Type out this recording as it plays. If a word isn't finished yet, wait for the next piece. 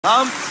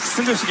다음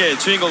승급식의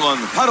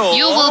주인공은 바로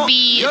You will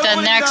be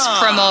the next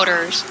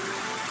promoters.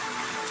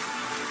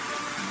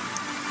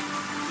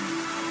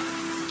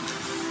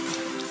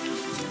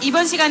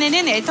 이번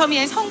시간에는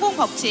애터미의 성공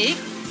법칙,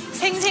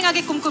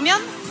 생생하게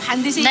꿈꾸면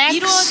반드시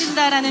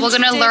이루어진다라는 we're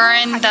going to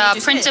learn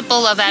the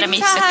principle of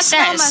Atomy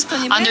success.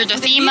 Under the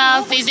theme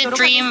of Vivid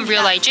Dream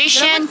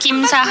Realization,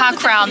 Kim Saha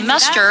Crown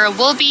Master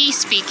will be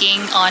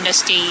speaking on the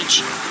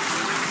stage.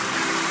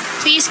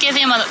 Please give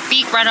him a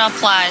big round of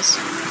applause.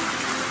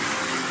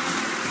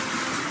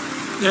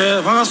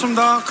 네,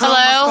 반갑습니다.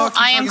 Hello,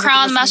 I am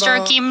Crown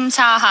Master Kim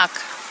Sa-hak.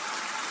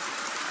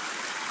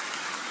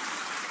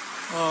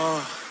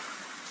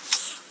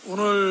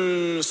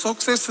 오늘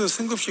석세스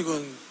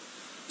승급식은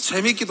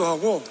재밌기도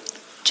하고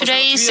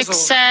Today's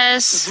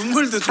success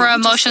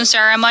promotion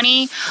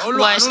ceremony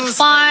was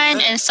fun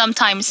and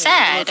sometimes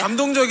sad.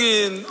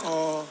 감동적인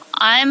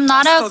I'm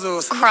not a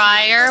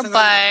crier,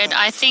 but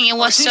I think it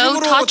was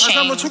so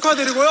touching.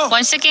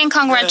 Once again,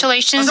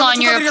 congratulations on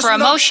your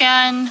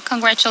promotion.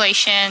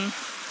 Congratulations.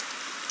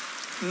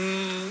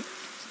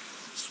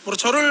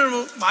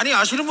 저를 많이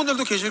아시는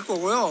분들도 계실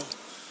거고요.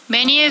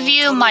 Many of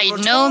you might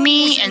know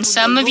me, and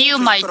some of you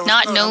might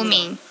not know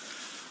me.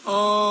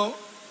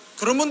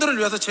 그런 분들을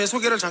위해서 제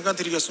소개를 잠깐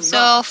드리겠습니다.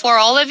 So, for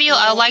all of you,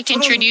 I would like to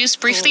introduce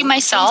briefly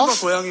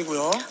myself.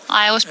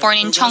 I was born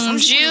in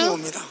Cheongju.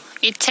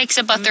 It takes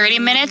about 30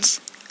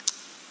 minutes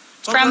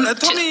from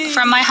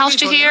my house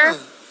to here.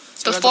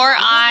 Before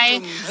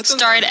I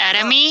started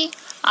Atomy,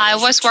 I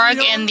was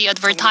working in the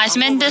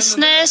advertisement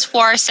business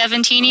for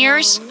 17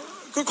 years.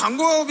 그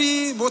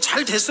광고업이 뭐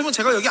잘 됐으면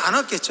제가 여기 안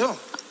왔겠죠.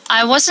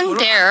 I wasn't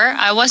there.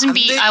 I wasn't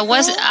here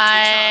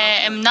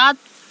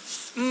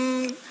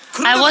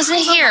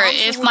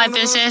if my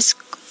business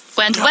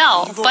went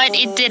well, but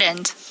it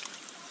didn't.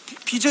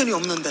 비전이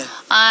없는데.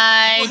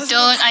 I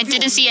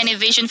didn't see any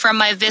vision from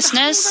my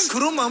business.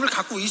 그런 마음을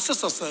갖고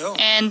있었어요.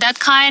 And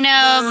that kind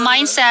of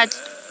mindsets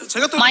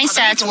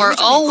were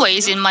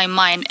always in my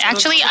mind.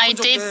 Actually, I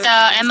did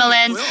the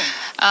MLN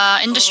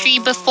industry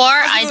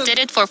before. I did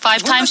it for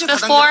 5 times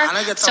before.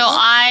 So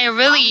I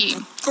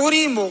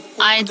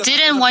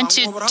didn't want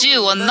to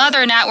do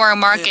another network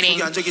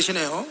marketing.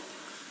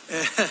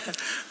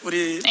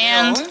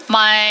 And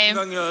my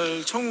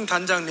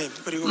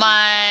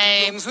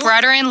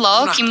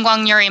brother-in-law, Kim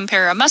Kwang-yeol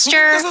Imperial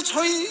Master,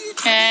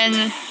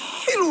 and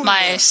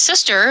my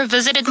sister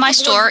visited my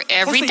store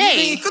every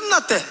day.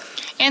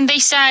 And they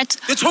said,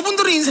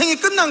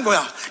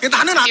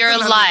 your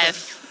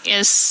life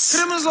is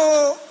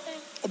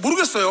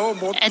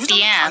at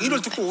the end.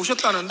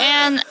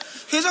 And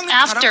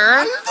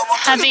after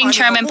having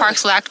Chairman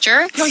Park's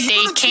lecture,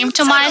 they came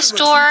to my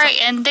store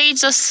and they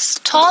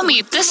just told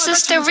me, this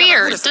is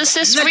rear.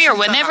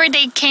 Whenever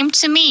they came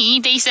to me,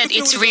 they said,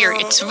 it's rear.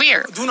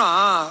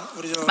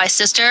 My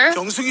sister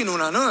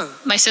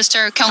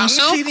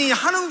Kyungsu,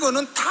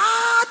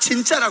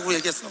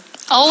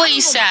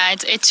 always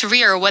said it's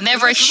real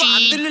whenever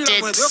she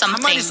did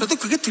something.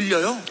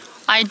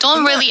 I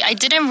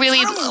didn't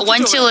really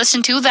want to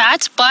listen to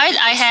that, but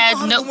I had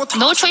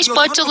no choice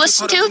but to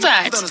listen to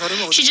that.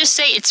 She just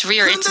say it's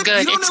real, it's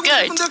good.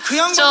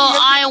 So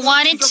I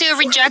wanted to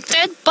reject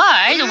it,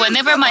 but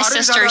whenever my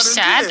sister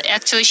said,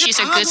 actually she's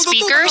a good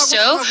speaker,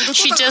 so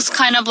she just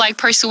kind of like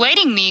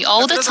persuading me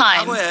all the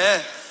time.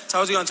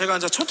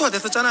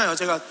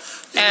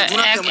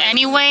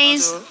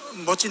 Anyways,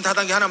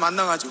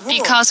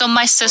 because of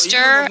my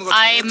sister,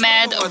 I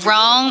met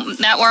wrong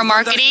network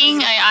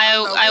marketing.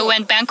 I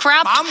went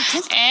bankrupt,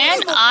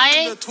 and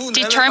I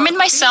determined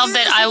myself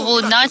that I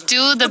will not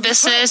do the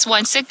business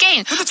once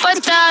again.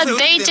 But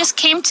they just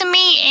came to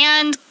me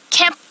and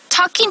kept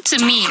talking to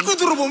me.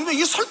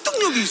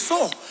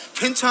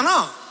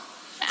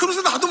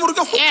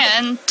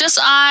 And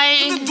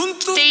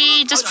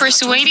they just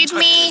persuaded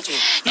me,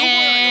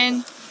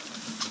 and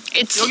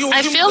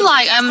I feel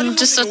like I'm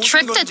just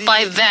attracted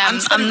by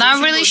them. I'm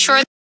not really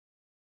sure.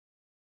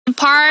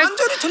 Park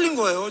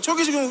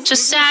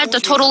just said the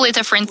totally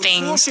different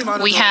things.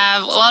 We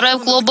have a lot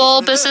of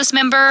global business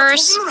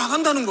members,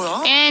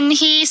 and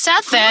he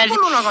said that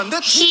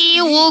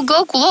he will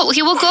go global.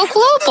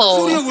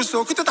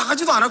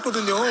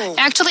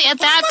 Actually, at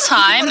that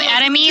time,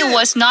 Atomy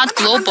was not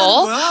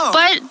global,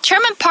 but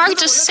Chairman Park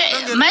just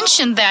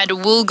mentioned that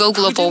we'll go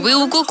global. We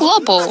will go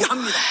global.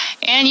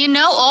 And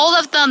all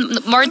of the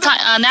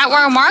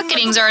network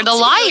marketings are the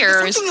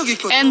liars,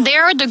 and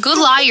they're the good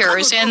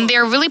liars, and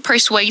they're really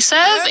persuasive,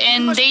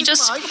 and they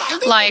just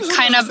like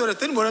kind of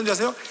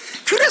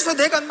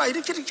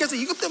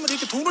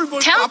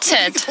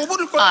tempted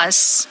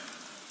us.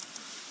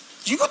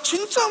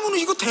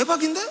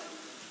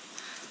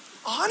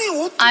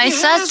 I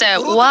said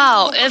that,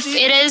 wow, if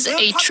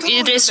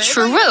it is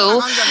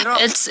true,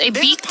 it's a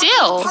big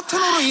deal.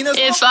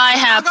 If I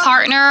have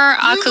partner,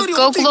 I could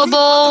go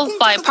global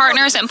by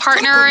partners and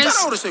partners.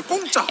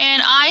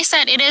 And I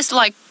said it is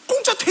like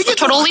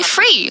totally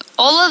free.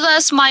 All of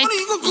us might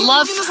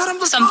love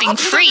something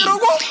free.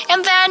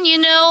 And then,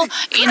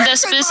 in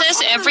this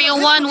business,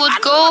 everyone would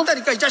go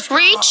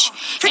rich.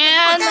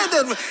 And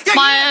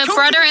my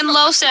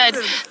brother-in-law said,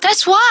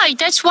 that's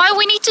why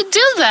we need to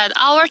do that.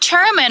 Our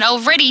chairman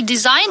already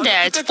designed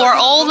it for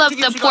all of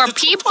the poor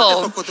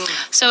people.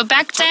 So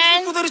back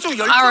then,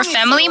 our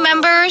family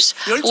members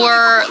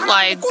were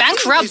like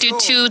bankrupt due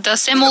to the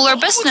similar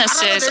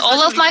businesses.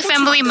 All of my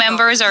family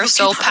members are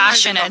so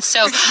passionate.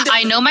 So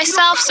I know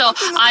myself, so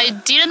I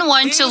didn't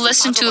want to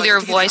listen to their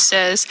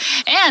voices.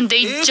 And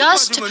they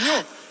just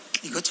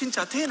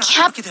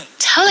kept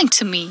telling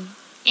to me.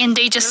 And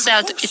they just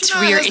said, it's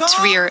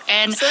real.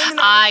 And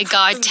I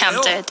got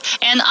tempted.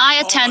 And I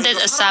attended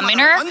a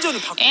seminar.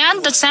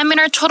 And the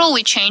seminar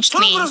totally changed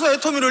me.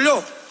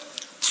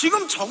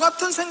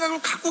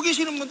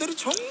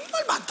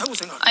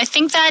 I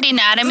think that in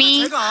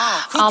Atomy,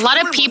 a lot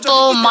of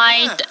people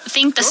might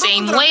think the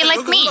same way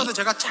like me.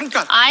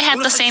 I had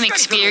the same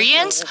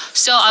experience,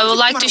 so I would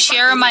like to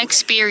share my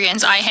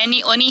experience. I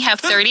only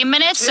have 30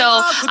 minutes, so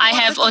I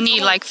have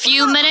only like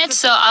few minutes,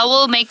 so I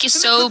will make it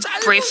so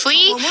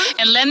briefly.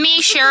 And let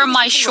me share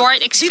my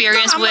short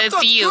experience with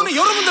you.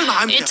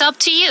 It's up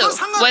to you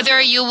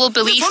whether you will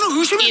believe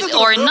it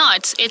or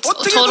not. It's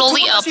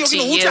totally up to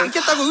you.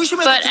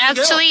 But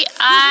actually,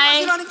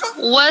 I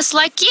was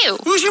like you.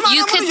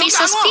 You could be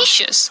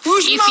suspicious.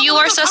 If you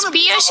are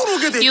suspicious,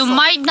 you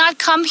might not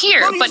come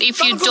here. But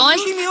if you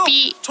don't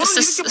be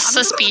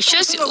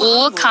suspicious, you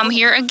will come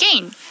here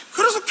again.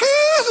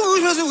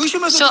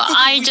 So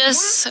I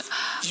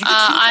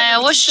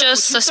was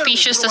just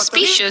suspicious,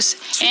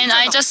 and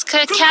I just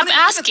kept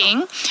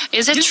asking,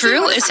 is it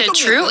true? Is it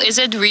true? Is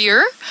it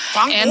real?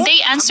 And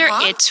they answer,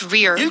 it's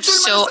real.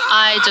 So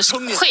I just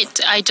quit.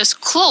 I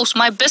just closed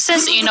my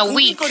business in a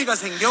week.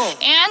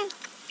 And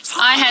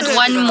I had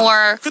one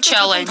more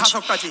challenge.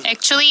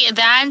 Actually, at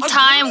that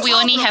time, we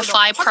only had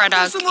 5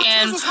 products.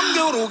 And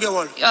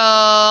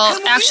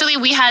actually,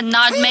 we had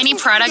not many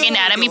products in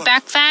Atomy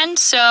back then.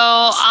 So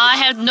I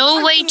had no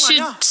way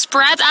to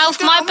spread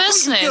out my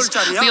business.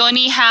 We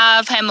only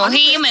have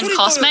hemoheme and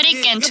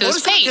cosmetic and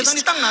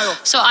toothpaste.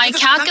 So I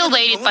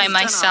calculated by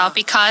myself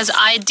because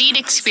I did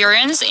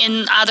experience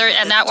in other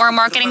network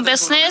marketing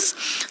business.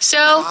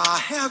 So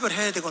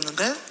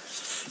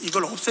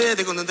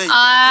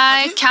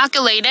I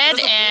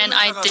calculated and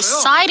I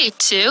decided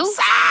to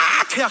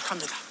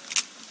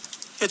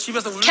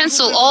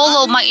cancel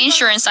all of my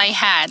insurance I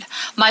had.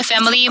 My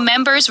family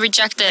members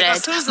rejected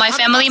it. My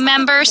family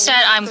members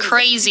said I'm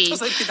crazy.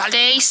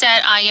 They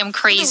said I am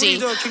crazy.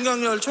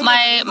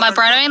 My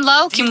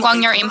brother-in-law, Kim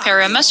Kwang-yeol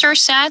Imperial Master,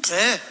 said,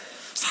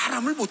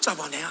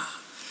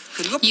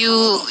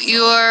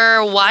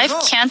 your wife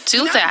can't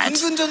do that.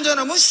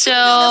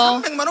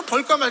 So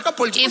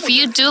if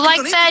you do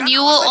like that,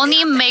 you will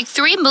only make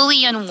 3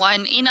 million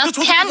won in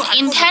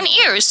 10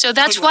 years. So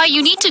that's why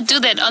you need to do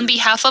that on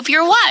behalf of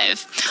your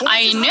wife.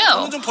 I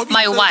know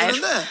my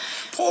wife.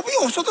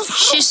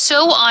 She's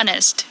so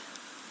honest.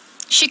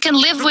 She can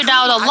live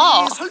without a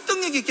law.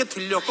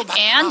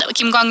 And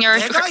Kim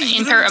Kwang-yeol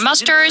Imperial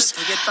Master's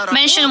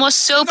mention was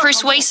so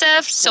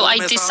persuasive, so I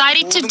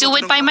decided to do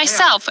it by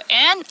myself.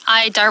 And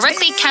I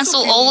directly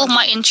canceled all of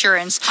my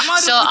insurance.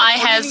 So I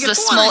had the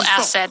small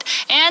asset.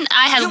 And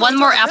I had one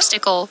more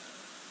obstacle.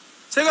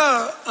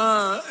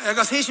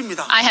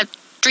 I had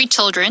 3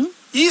 children.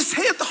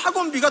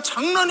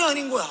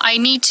 I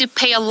need to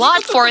pay a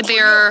lot for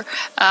their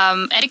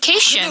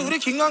education.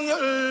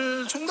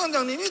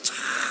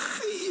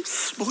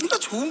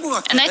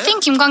 And I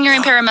think Kim Kwang-yeol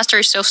Imperial Master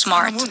is so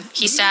smart.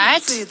 He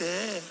said,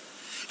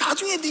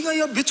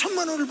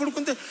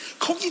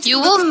 you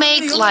will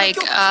make like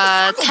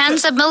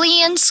tens of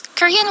millions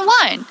Korean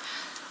won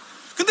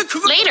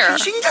later.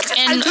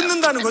 And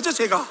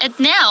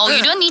now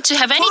you don't need to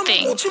have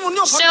anything.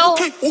 So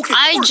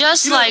I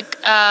just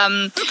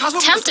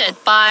tempted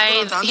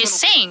by his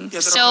saying.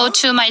 So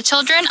to my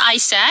children, I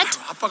said,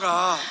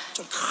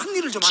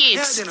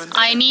 kids,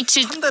 I need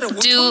to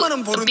do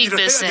a big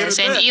business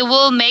and it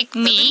will make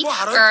me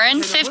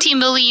earn 50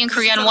 million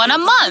Korean won a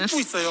month.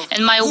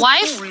 And my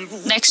wife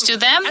next to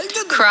them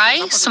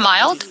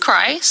smiled.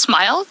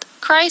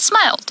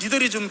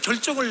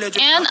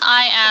 And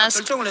I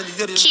asked,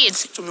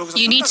 kids,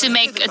 you need to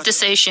make a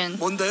decision.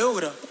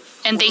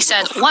 And they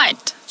said,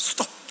 what?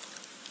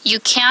 You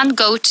can't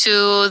go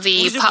to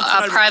the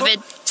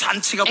private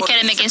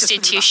academic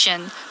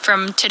institution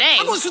from today.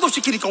 And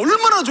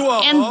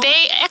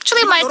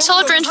my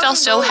children felt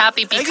so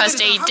happy because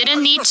they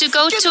didn't need to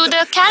go to the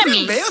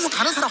academy.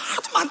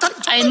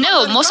 I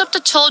know most of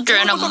the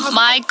children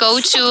might go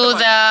to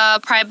the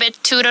private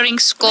tutoring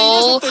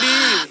school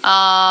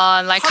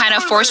kind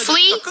of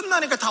forcefully.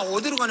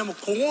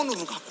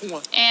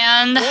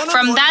 And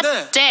from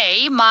that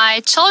day,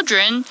 my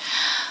children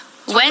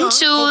went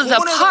to the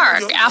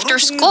park after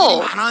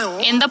school.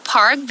 In the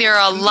park, there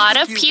are a lot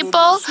of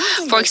people.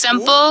 For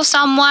example,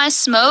 someone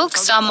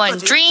smokes, someone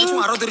drinks.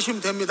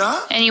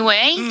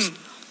 Anyway,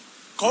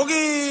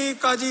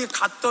 거기까지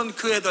갔던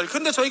그 애들.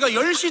 근데 저희가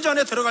 10시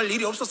전에 들어갈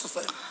일이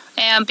없었어요.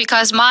 And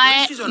because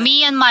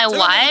me and my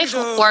wife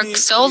worked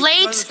so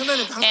late,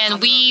 and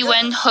we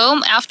went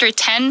home after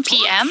 10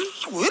 p.m.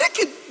 왜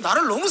이렇게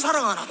나를 너무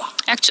사랑하나 봐.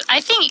 Actually,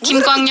 I think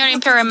Kim Kwang-yeol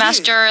Imperial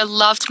Master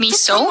loved me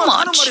so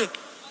much.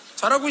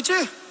 잘하고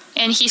있지?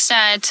 And he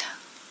said,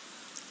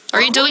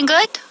 "Are you doing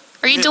good?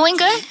 Are you doing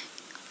good?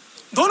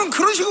 너는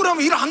그런 식으로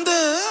하면 일 안 돼.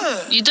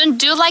 You don't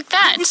do like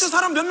that. 밑에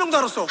사람 몇 명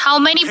달았어? How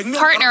many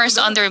partners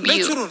under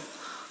you?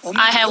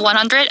 I have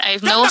 100. I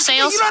have no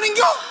sales."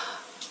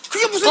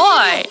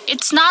 Boy,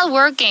 it's not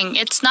working.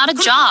 It's not a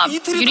job.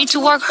 You need to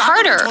work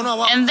harder.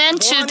 And then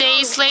 2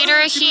 days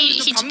later,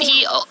 he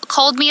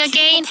called me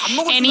again,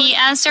 and he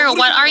answered,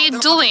 "What are you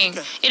doing?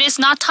 It is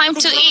not time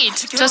to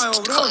eat.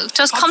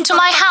 Just come to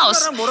my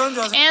house."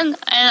 And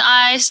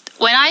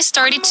when I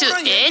started to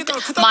eat,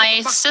 my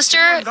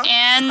sister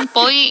and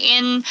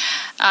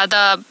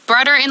the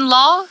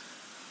brother-in-law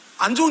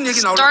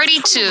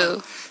started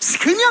to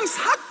그냥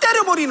싹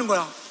때려버리는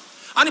거야.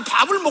 아니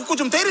밥을 먹고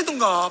좀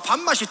때리든가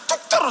밥맛이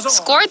뚝 떨어져.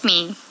 scored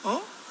me.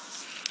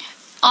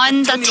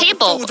 On the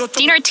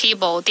dinner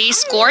table, they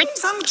scored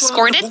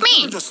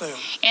me.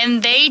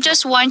 And they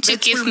just want to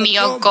give me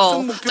a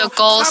goal. The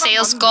goal,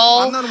 sales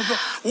goal,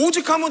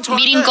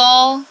 meeting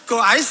goal,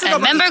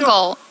 and member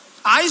goal.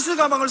 아이스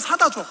가방을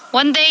사다 줘.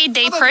 One day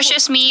they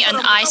purchased me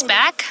an ice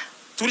bag.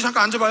 둘이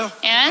잠깐 앉아봐요.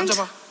 And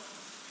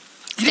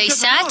they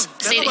said,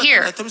 "Sit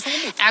here.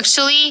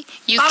 Actually,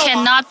 you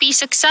cannot be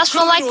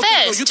successful like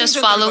this. Just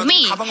follow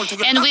me."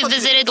 And we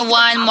visited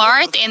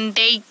Walmart, and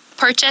they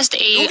purchased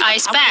a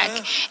ice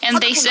bag.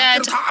 And they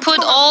said,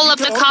 "Put all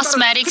of the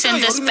cosmetics in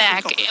this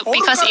bag."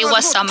 Because it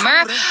was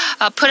summer,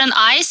 put an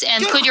ice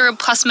and put your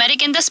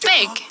cosmetic in this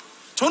bag.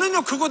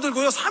 저는요 그거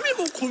들고요 3일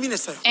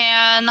고민했어요.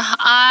 And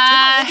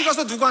I 어디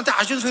가서 누구한테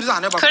아쉬운 소리도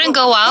안 해봤고. couldn't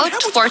go out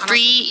for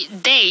 3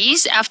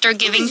 days after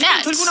giving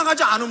that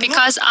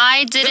because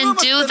I didn't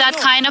do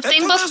that kind of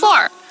thing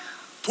before.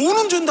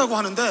 돈은 준다고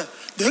하는데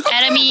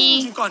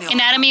In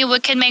Atomy, we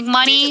can make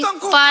money,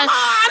 but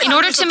in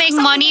order to make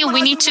money,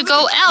 we need to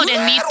go out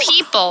and meet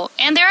people.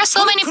 And there are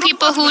so many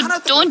people who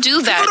don't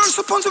do that.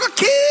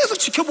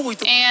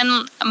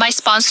 And my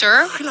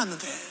sponsor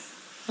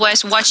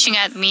was watching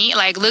at me,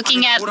 like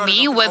looking at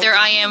me, whether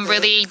I am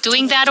really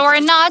doing that or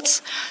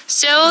not.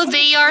 So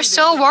they are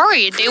so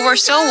worried. They were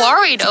so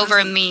worried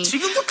over me.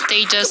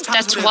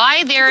 That's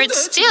why they're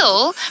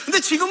still 근데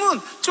지금은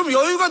좀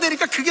여유가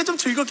되니까 그게 좀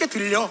즐겁게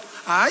들려.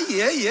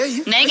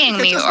 nagging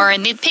me or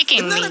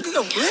nitpicking me.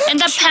 In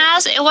the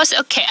past, it was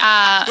okay.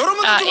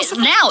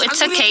 Now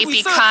it's okay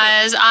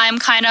because I'm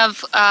kind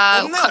of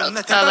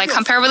like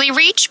comparably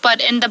rich. But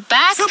in the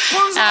past,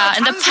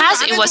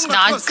 it was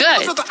not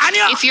good.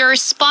 If your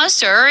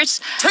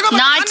sponsors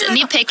not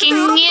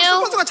nitpicking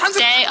you,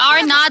 they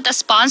are not the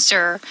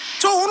sponsor.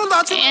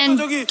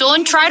 And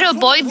don't try to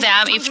avoid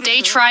them if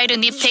they try to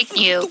nitpick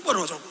you.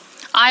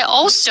 I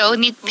also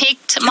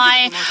nitpicked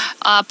my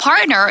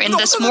partner in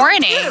this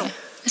morning.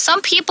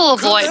 Some people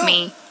avoid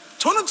me.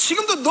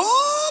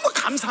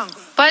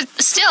 But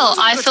still,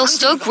 I feel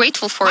so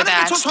grateful for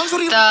that.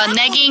 The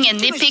nagging and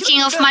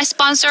nitpicking of my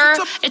sponsor,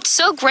 it's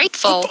so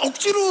grateful.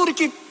 억지로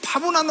이렇게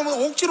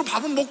억지로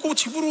밥은 먹고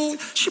집으로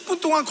 10분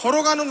동안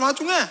걸어가는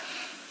와중에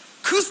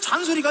그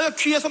잔소리가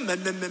귀에서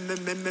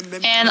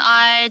And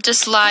I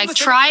just like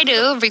try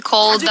to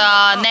recall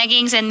the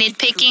naggings and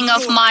nitpicking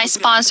of my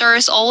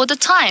sponsors all the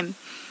time.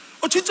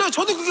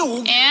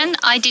 And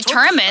I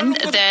determined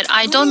that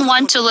I don't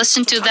want to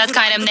listen to that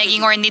kind of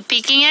nagging or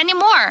nitpicking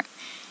anymore.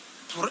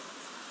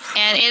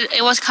 And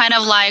it was kind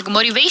of like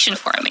motivation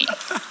for me.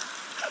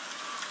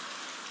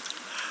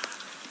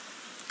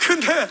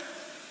 근데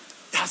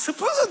야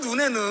스폰서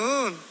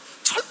눈에는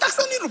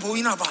철딱서니로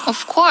보이나 봐.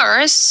 Of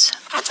course,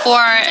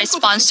 for a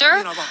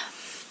sponsor,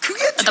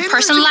 the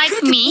person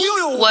like me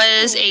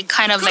was a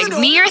kind of like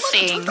mere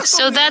thing,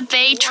 so that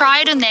they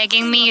tried to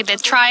nagging me, they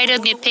tried to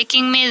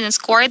nitpicking me and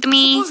scored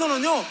me.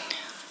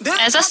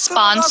 As a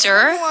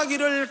sponsor,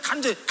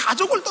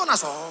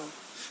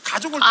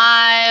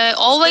 I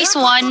always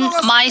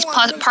want my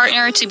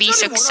partner to be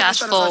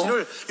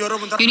successful.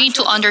 You need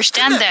to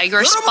understand that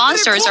your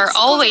sponsors are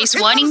always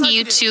wanting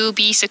you to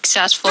be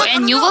successful,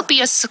 and you will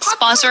be a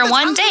sponsor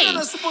one day.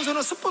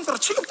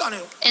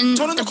 And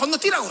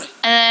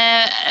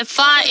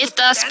if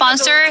the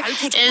sponsor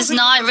is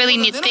not really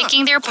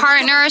nitpicking their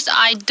partners,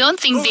 I don't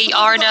think they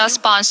are the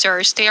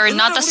sponsors. They are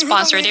not the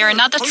sponsor. They are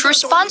not the true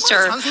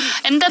sponsor.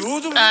 In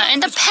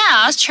the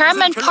past,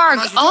 Chairman Park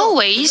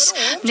always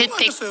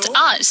nitpicked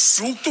us.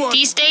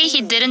 These days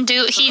he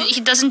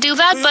doesn't do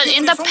that, but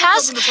in the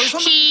past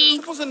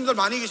he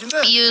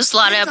used a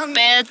lot of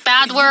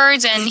bad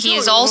words, and he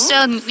was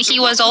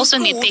also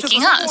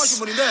nitpicking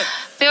us.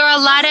 There are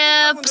a lot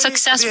of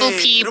successful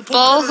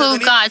people who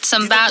got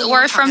some bad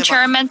word from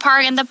Chairman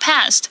Park in the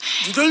past.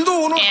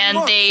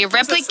 And they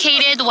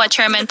replicated what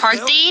Chairman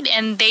Park did,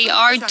 and they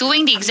are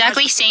doing the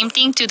exactly same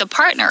thing to the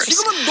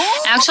partners.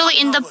 Actually,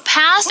 in the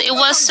past, it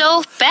was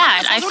so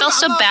bad. I felt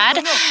so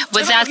bad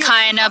with that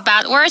kind of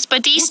bad words,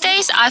 but these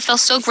days, I feel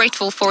so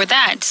grateful for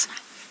that.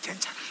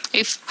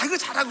 If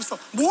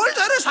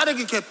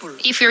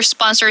your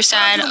sponsor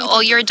said, "Oh,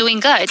 you're doing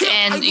good,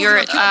 and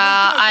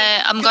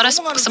I'm gonna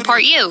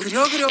support you,"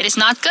 it is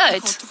not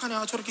good.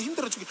 어떡하냐 저렇게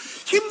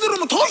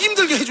힘들으면 더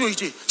힘들게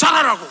해줘야지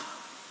잘하라고.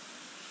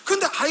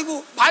 근데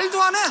아이고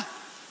말도 안 해.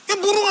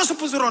 무능한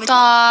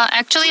스폰서라니까.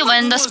 Actually,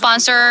 when the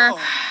sponsor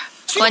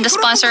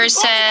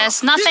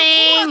says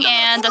nothing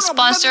and the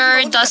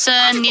sponsor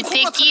doesn't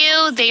nitpick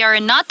you, they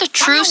are not the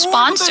true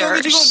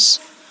sponsors.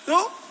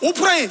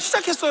 오프라인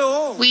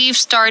시작했어요. We've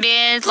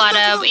started a lot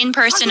of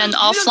in-person and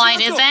offline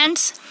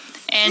events,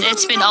 and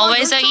it's been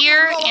always a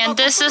year, and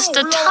this is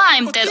the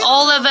time that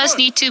all of us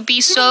need to be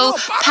so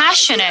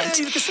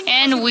passionate,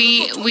 and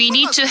we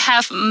need to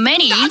have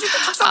many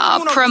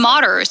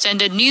promoters and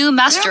the new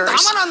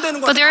masters.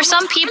 But there are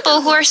some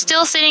people who are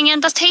still sitting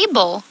at the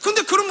table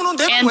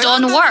and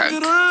don't work.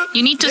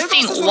 You need to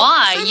think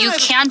why you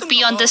can't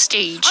be on the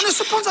stage.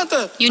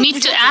 You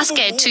need to ask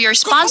it to your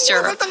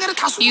sponsor.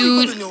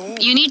 You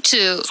need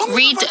to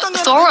read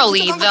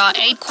thoroughly the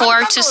 8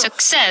 core to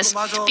success,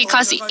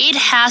 because it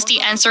has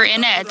the answer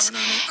in it.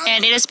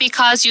 And it is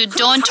because you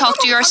don't talk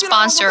to your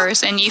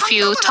sponsors. And if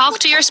you talk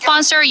to your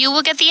sponsor, you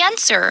will get the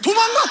answer.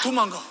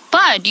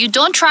 But you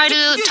don't try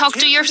to talk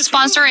to your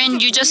sponsor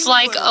and you just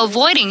like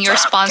avoiding your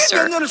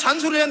sponsor,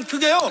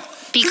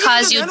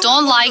 because you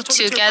don't like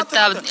to get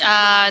the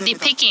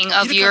picking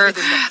of your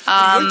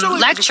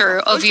lecture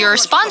of your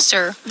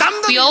sponsor.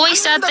 We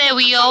always said that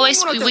we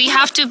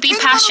have to be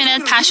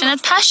passionate,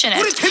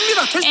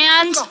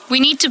 and we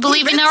need to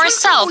believe in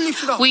ourselves.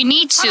 We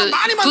need to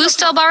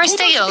boost up our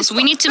sales.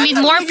 We need to meet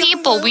more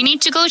people. We need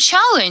to go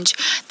challenge.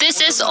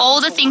 This is all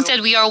the things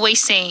that we are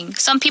always saying.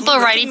 Some people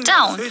write it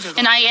down,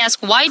 and I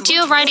ask, why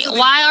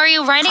are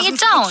you writing it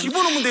down?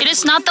 It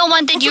is not the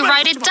one that you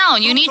write it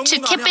down. You need to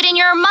keep it in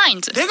your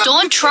mind.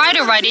 Don't try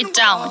to write it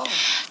down.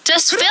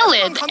 Just feel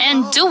it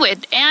and do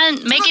it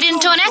and make it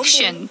into an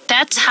action.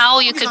 That's how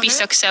you could be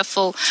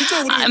successful.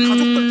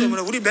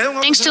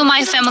 Thanks to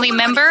my family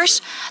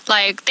members,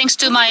 thanks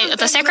to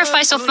the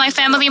sacrifice of my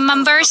family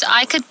members,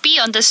 I could be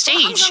on the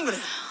stage.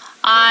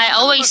 I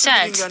always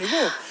said,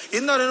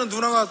 in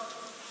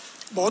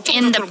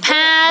the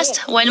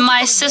past, when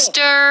my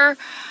sister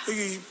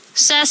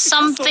says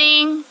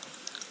something,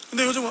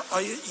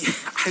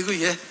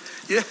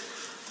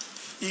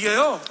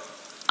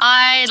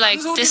 I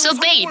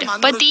disobeyed.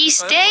 But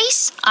these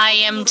days, I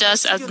am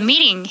just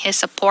admitting her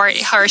support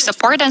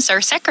and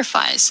her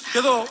sacrifice.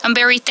 I'm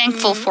very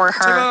thankful for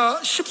her.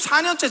 So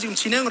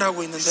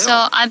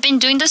I've been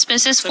doing this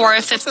business for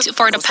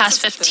the past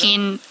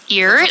 14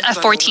 years.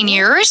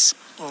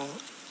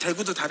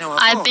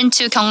 I've been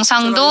to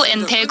Gyeongsangdo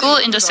and Daegu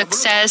in the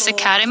Success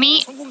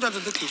Academy,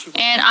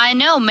 and I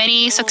know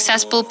many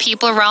successful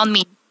people around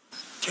me.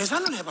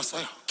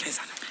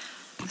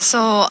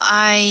 So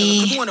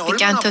I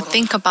began to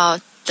think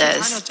about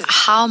this,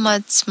 how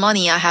much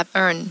money I have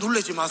earned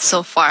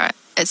so far.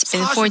 It's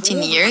been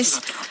 14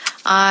 years.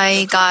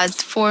 I got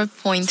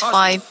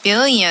 4.5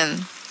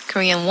 billion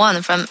Korean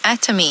won from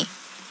Atomy.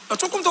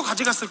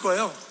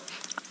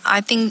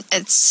 I think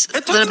it's a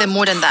little bit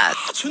more than that.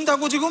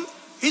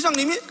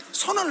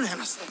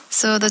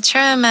 So the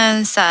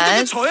chairman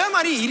said,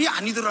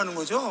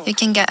 you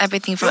can get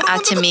everything from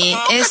Atomy.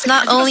 It's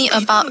not only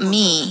about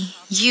me.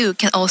 You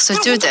can also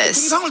do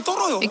this.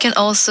 You can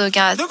also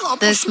get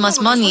this much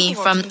money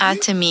from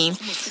Atomy.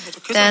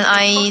 Then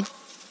I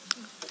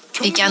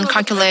began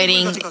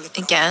calculating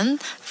again.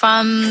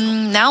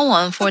 From now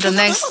on, for the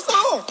next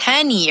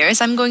 10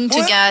 years, I'm going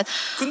to get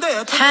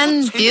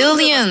 10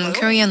 billion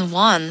Korean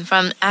won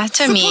from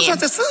Atomy.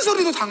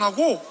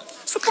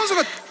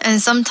 And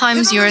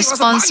sometimes your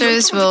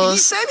sponsors will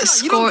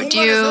escort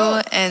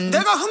you and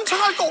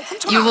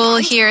you will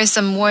hear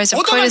some words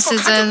of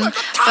criticism,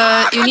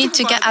 but you need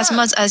to get as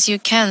much as you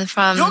can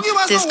from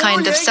this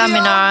kind of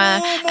seminar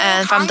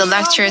and from the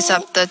lectures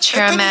of the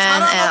chairman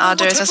and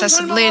other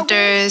successful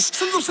leaders.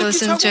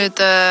 Listen to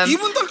the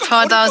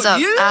products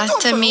of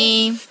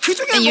Atomy,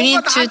 and you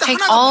need to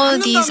take all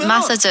these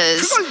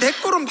messages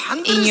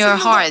in your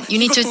heart. You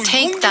need to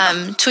take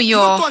them to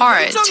your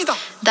heart.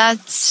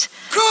 That's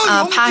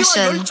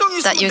passion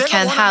that you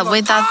can have.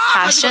 With that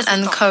passion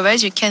and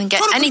courage, you can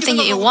get anything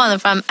you want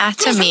from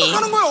Atomy.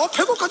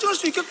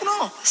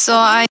 So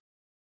I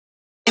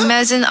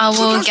imagine I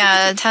will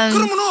get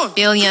 10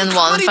 billion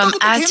won from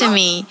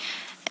Atomy,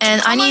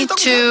 and I need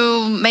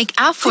to make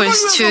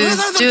efforts to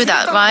do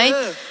that, right?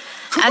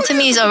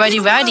 Atomy is already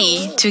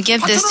ready to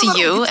give this to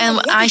you,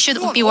 and I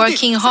should be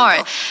working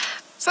hard.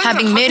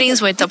 Having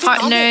meetings with the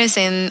partners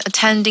and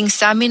attending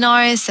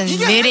seminars and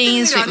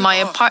meetings with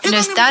my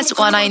partners, that's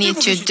what I need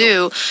to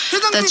do.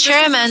 The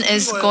chairman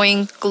is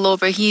going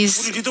global.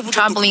 He's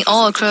traveling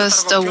all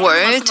across the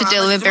world to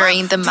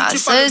delivering the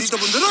message.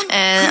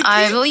 And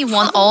I really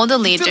want all the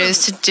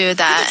leaders to do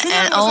that.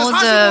 And all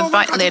the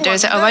bright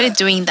leaders are already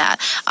doing that.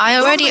 I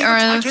already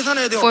earned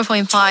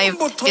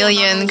 4.5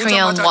 billion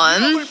Korean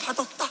won.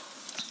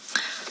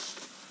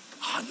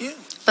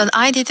 but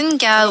I didn't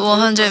get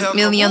 100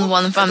 million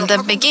won from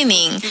the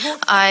beginning.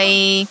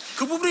 I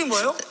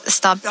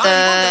stopped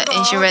the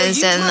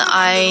insurance and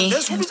I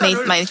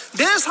made my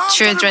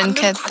children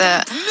get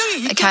the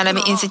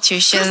academic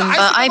institution.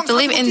 But I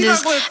believe in this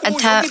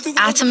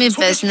Atomy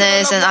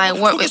business, and I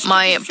work with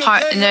my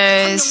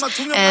partners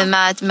and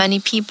met many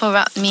people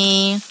around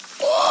me,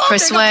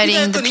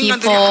 persuading the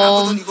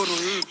people.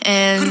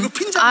 And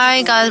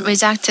I got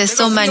rejected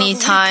so many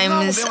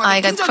times. I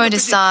got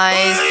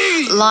criticized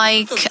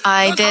like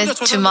I did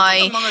to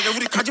my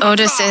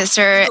older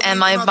sister and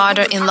my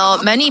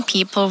brother-in-law. Many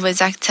people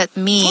rejected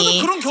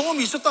me.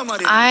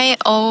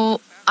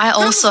 I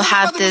also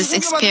had this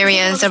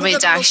experience of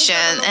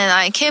rejection, and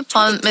I kept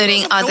on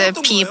meeting other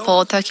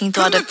people, talking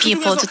to other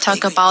people to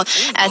talk about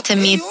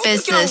Atomy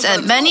business.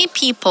 And many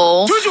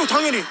people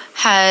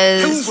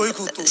has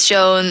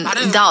shown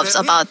doubts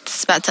about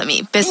this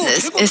Atomy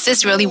business. Is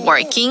this really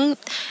working?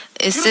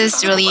 Is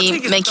this really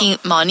making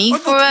money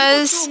for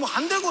us?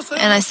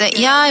 And I said,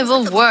 yeah, it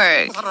will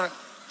work.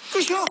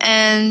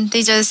 And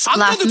they just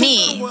left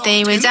me.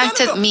 They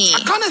rejected me.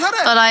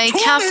 But I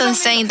kept on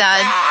saying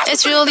that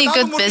it's really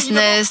good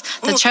business.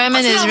 The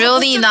chairman is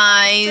really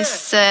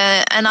nice.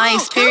 And I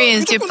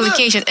experienced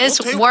duplication. It's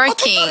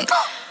working.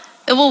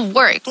 It will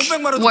work.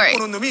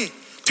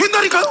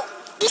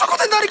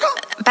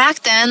 Back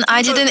then,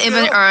 I didn't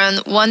even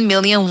earn 1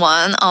 million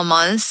won a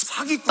month,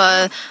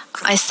 but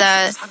I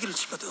said,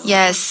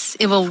 yes,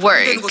 it will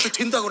work.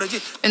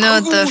 You know,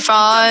 the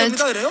fraud,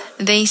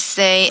 they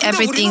say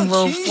everything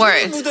will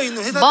work,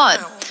 but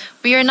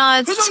we are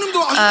not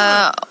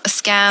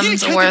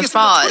scams or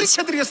frauds.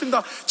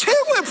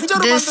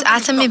 This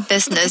Atomy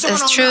business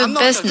is true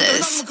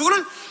business.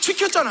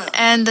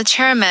 And the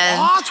chairman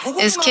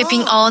is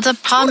keeping all the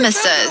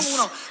promises.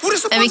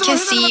 And we can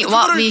see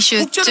what we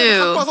should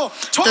do.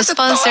 The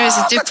sponsor is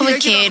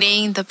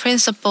duplicating the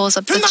principles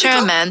of the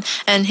chairman,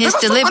 and he's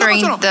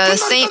delivering the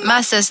same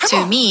message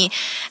to me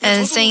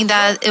and saying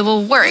that it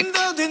will work.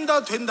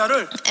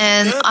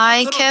 And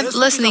I kept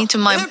listening to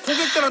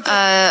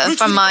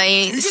from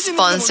my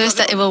sponsors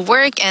that it will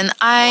work, and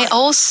I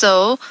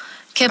also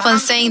kept on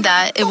saying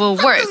that it will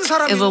work.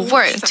 It will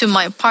work to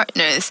my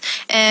partners.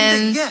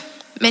 And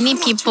many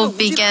people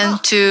began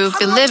to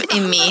believe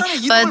in me,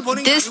 but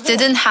this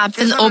didn't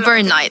happen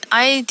overnight.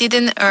 I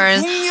didn't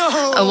earn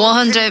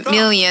 100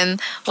 million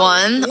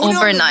won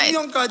overnight.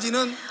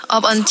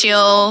 Up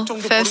until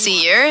 5th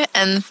year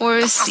and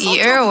 4th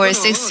year or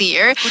 6th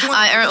year,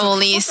 I earned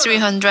only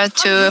 300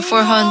 to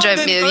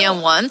 400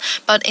 million won.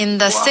 But in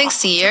the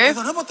 6th year,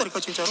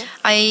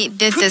 I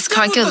did this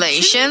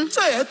calculation.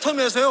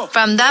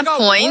 From that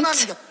point,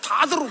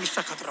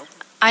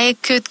 I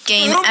could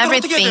gain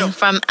everything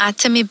from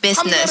Atomy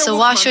business. So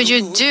what should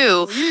you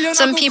do?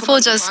 Some people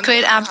just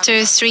quit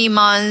after 3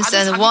 months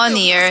and 1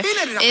 year.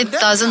 It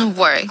doesn't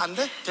work.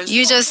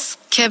 You just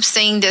keep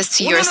saying this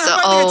to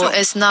yourself, oh,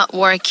 it's not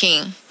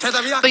working.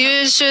 But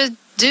you should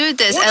do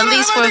this at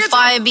least for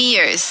 5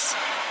 years.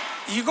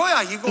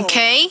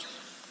 Okay?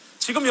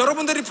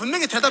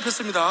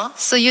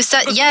 So you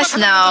said yes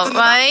now,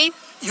 right?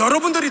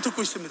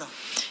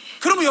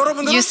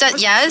 You said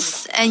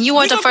yes, and you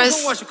are the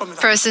first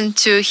person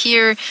to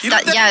hear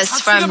that yes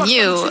from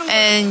you,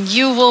 and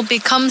you will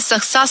become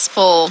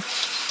successful.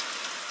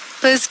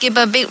 Please give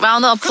a big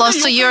round of applause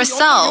to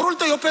yourself.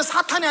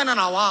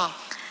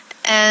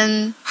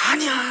 And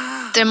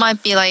there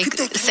might be like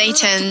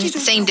Satan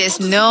saying this,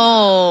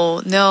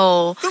 no,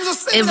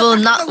 it will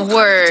not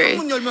work.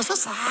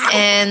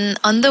 And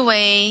on the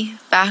way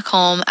back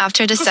home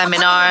after the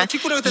seminar,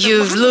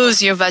 you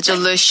lose your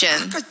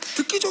resolution.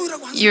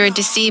 You're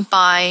deceived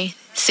by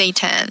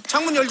Satan.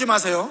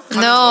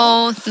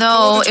 No,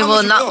 it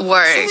will not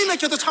work.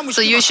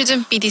 So you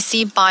shouldn't be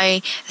deceived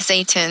by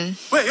Satan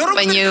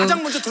when you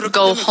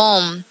go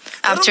home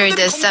after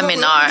the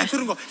seminar.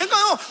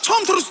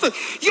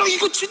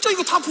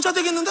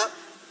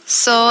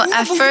 So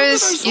at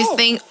first you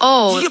think,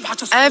 oh,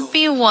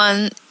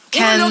 everyone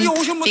can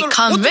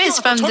become rich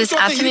from this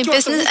Atomy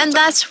business, and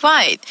that's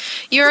right.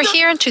 You're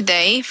here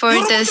today for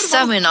this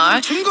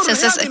seminar,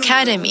 Success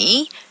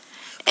Academy,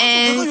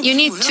 and you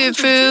need to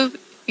prove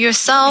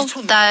yourself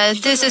that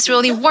this is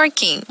really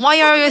working.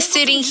 Why are you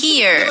sitting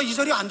here?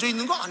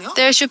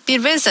 There should be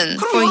reason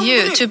for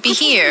you to be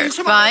here,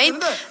 right?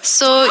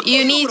 So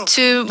you need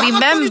to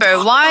remember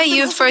why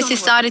you first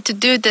decided to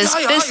do this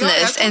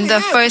business in the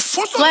first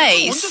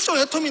place.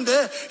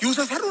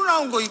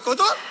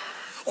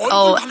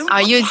 Oh,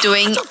 are you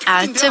doing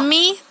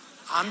Atomy?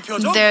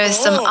 There's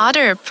some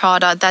other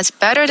product that's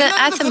better than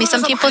Atomy.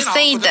 Some people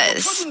say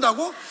this.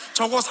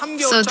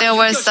 So there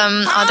were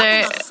some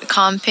other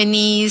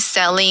companies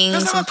selling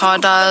some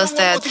products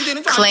that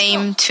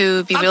claim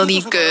to be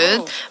really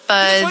good,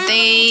 but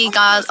they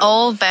got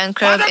all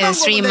bankrupt in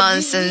 3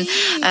 months and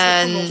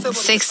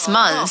 6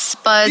 months.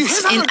 But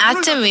in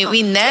Atomy,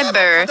 we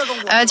never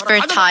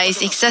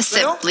advertise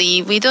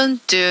excessively. We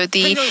don't do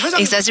the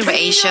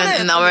exaggeration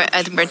in our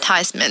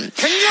advertisement.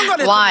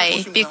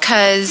 Why?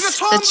 Because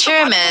the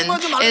chairman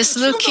is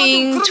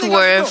looking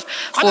toward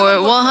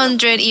for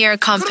 100-year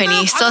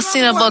company,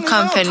 sustainable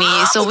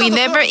company. So we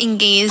never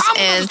engage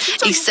in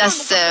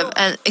excessive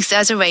and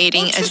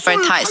exaggerating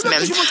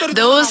advertisement.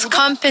 Those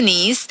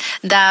companies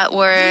that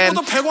were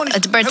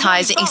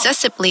advertising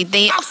excessively,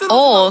 they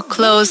all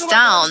closed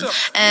down.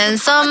 And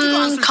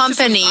some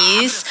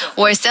companies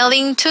were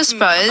selling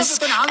toothbrushes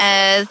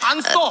at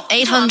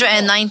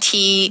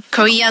 890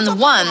 Korean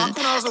won,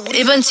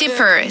 even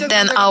cheaper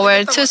than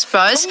our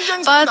toothbrush,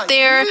 but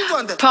their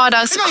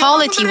product's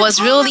quality was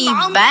really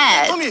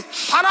bad.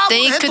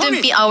 They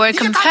couldn't be our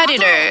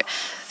competitor.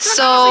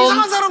 So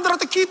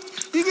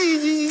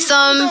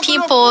some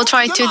people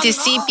try to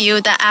deceive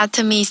you that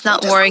Atomy is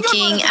not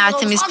working,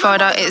 Atomy's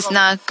product is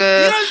not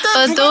good,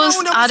 but those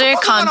other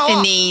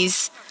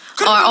companies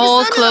are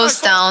all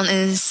closed down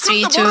in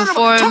 3 to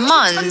 4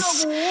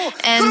 months.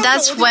 And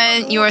that's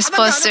when your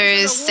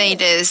sponsors say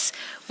this.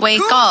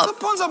 Wake up.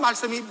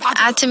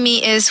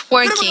 Atomy is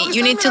working.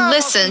 You need to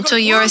listen to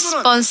your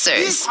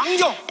sponsors.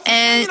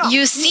 And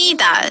you see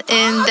that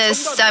in this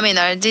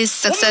seminar, this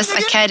Success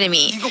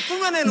Academy.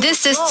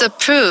 This is the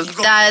proof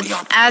that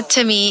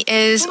Atomy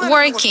is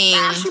working.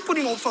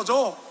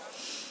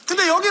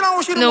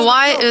 Now,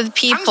 why are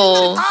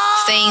people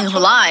saying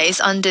lies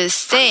on this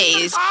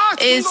stage?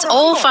 It's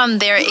all from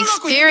their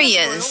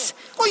experience.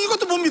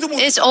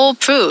 It's all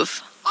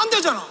proof.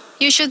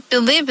 You should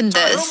believe in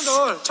this.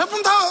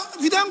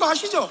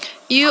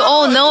 You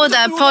all know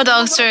that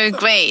products are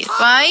great,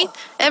 right?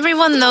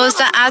 Everyone knows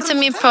that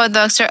Atomy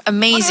products are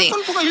amazing.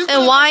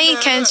 And why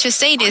can't you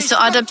say this to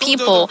other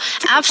people?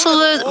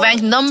 Absolute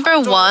ranked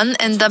 #1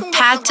 in the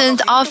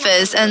patent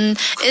office, and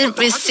it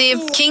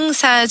received King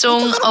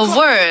Sejong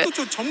Award.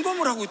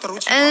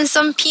 And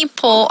some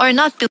people are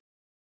not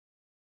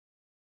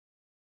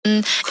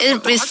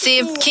it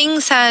received King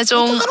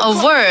Sejong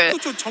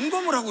Award.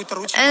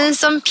 And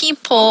some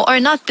people are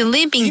not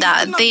believing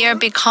that. They are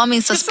becoming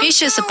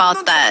suspicious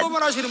about that.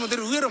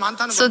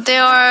 So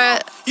there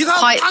are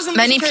quite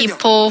many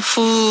people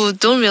who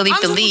don't really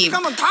believe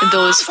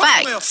those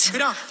facts.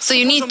 So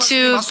you need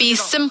to be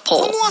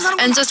simple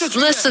and just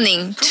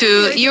listening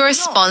to your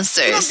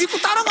sponsors.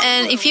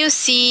 And if you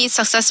see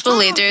successful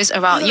leaders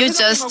around you,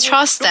 just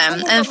trust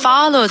them and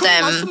follow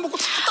them.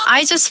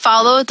 I just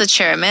follow the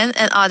chairman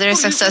and other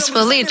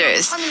successful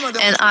leaders.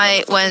 And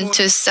I went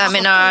to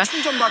seminar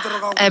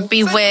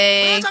every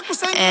week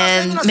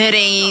and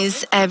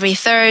meetings every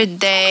third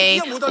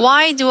day.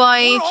 Why do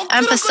I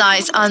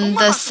emphasize on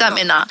the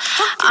seminar?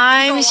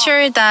 I'm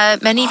sure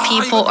that many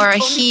people are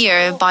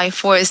here by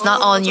force,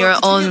 not on your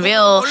own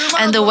will,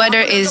 and the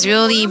weather is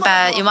really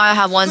bad. You might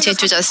have wanted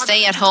to just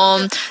stay at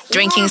home,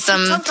 drinking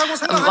some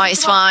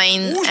rice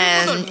wine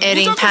and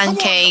eating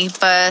pancake,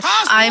 but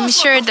I'm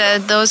sure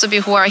that those of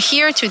you who are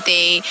here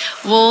today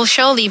will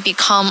surely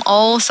become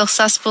all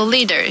successful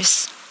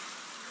leaders.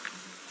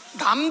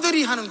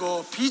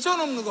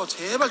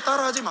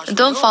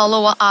 Don't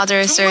follow what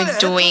others are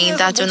doing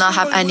that do not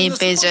have any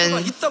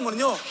vision.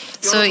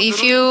 So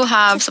if you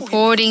have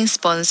supporting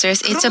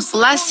sponsors, it's a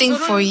blessing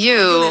for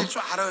you.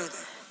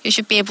 You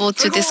should be able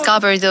to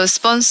discover those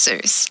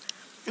sponsors.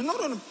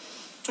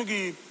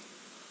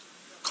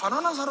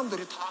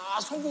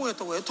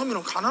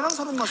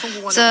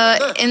 So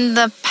in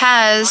the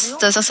past,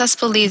 the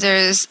successful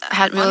leaders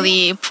had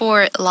really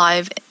poor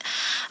life.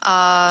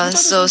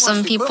 So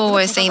some people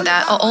were saying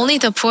that only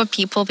the poor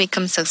people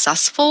become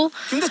successful.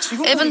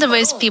 Even the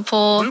rich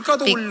people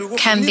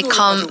can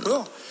become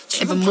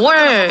even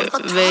more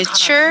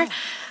richer.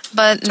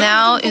 But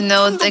now,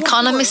 the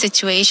economic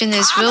situation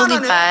is really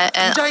bad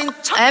and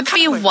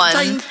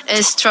everyone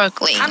is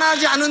struggling.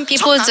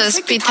 People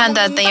just pretend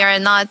that they are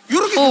not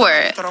poor.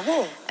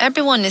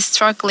 Everyone is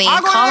struggling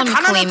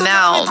economically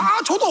now.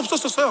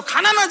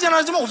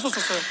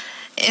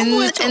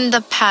 In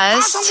the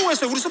past,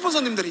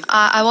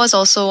 I was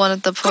also one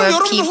of the poor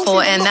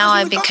people, and now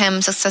I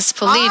became a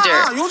successful leader.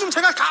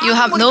 You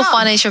have no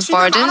financial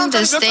burden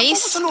these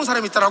days.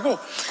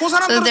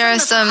 So there are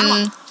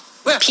some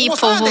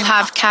people who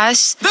have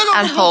cash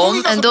at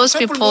home, and those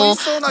people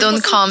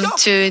don't come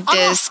to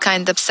this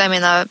kind of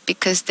seminar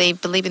because they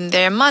believe in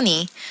their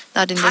money,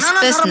 not in this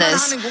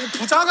business.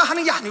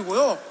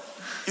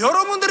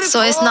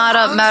 So it's not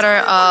a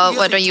matter of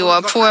whether you are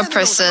a poor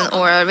person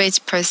or a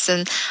rich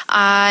person.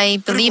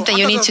 I believe that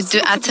you need to do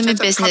Atomy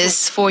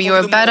business for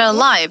your better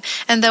life.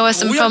 And there was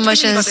some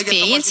promotion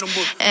speech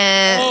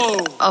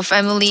and a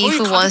family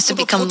who wants to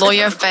become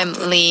lawyer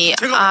family.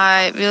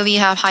 I really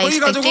have high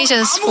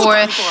expectations for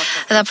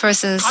that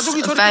person's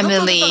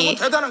family.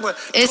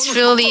 It's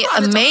really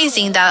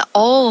amazing that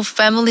all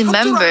family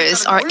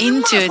members are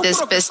into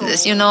this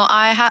business. You know,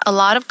 I had a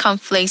lot of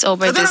conflicts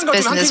over this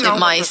business with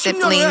my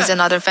siblings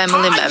and other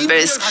family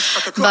members.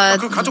 But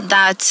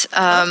that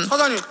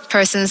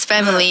person's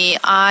family,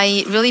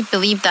 I really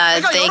believe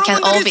that they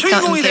can all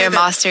become their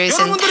masters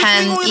in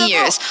 10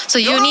 years. So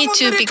you need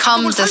to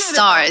become the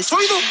stars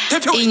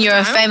in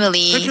your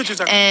family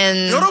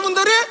and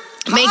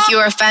make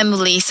your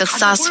family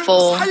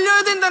successful.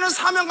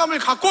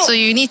 So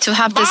you need to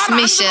have this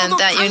mission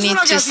that you need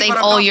to save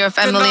all your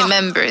family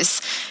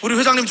members.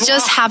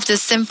 Just have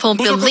this simple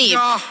belief.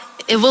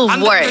 It will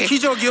work.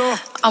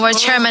 Our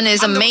chairman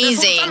is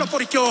amazing.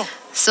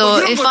 So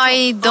if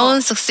I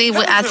don't succeed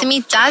with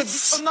Atomy,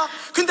 that's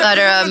not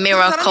a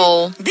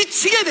miracle.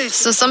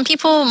 So some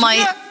people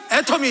might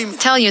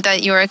tell you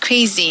that you are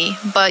crazy,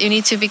 but you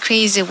need to be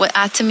crazy with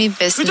Atomy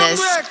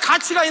business.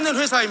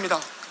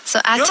 So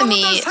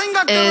Atomy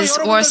is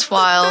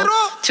worthwhile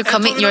to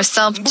commit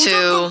yourself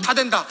to.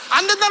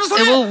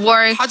 It will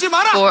work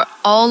for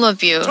all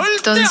of you.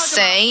 Don't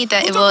say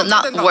that it will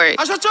not work.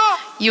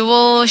 You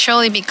will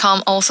surely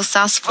become all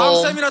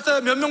successful.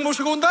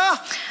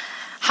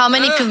 How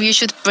many people you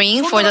should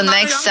bring for the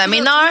next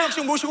seminar?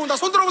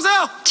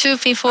 2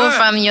 people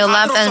from your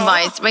left and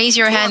right. Raise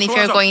your hand if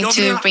you're going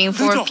to bring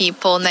 4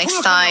 people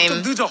next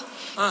time.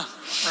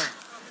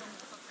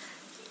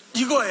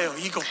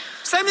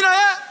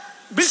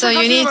 So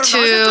you need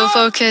to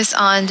focus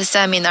on the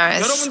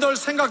seminars. And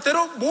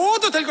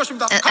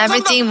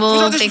everything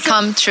will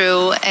become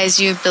true as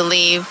you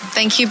believe.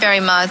 Thank you very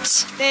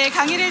much.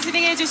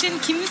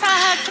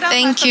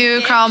 Thank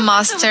you, Crown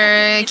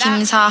Master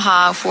Kim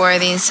Sa-ha, for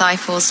the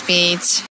insightful speech.